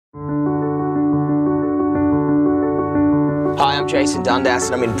Hi, I'm Jason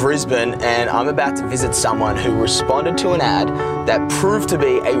Dundas and I'm in Brisbane, and I'm about to visit someone who responded to an ad that proved to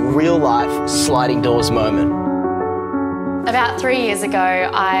be a real-life sliding doors moment. About 3 years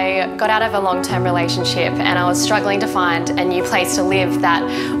ago, I got out of a long-term relationship and I was struggling to find a new place to live that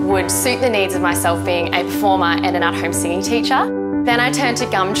would suit the needs of myself being a performer and an at-home singing teacher. Then I turned to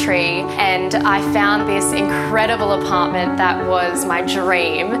Gumtree and I found this incredible apartment that was my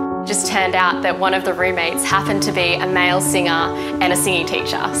dream. Just turned out that one of the roommates happened to be a male singer and a singing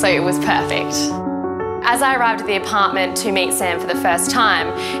teacher, so it was perfect. As I arrived at the apartment to meet Sam for the first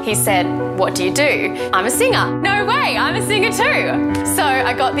time, he said, "What do you do?" "I'm a singer." "No way, I'm a singer too." So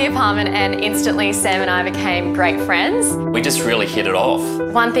I got the apartment and instantly Sam and I became great friends. We just really hit it off.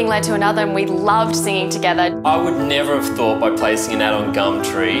 One thing led to another and we loved singing together. I would never have thought by placing an ad on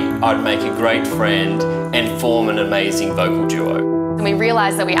Gumtree, I'd make a great friend and form an amazing vocal duo. And we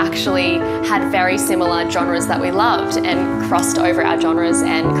realised that we actually had very similar genres that we loved and crossed over our genres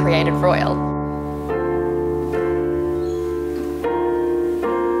and created Royal.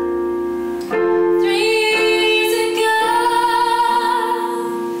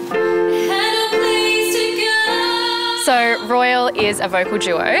 So Royal is a vocal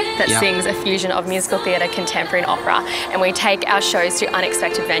duo that sings a fusion of musical theatre, contemporary and opera, and we take our shows to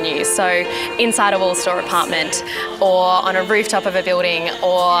unexpected venues, so inside a wall-store apartment or on a rooftop of a building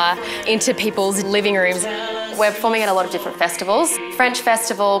or into people's living rooms. We're performing at a lot of different festivals. French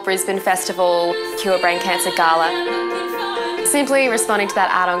Festival, Brisbane Festival, Cure Brain Cancer Gala. Simply responding to that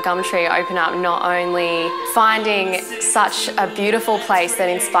ad on Gumtree opened up not only finding such a beautiful place that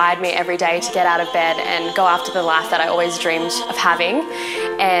inspired me every day to get out of bed and go after the life that I always dreamed of having,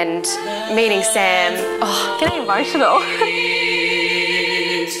 and meeting Sam, getting emotional.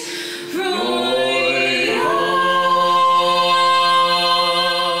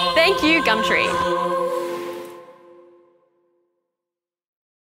 Thank you, Gumtree.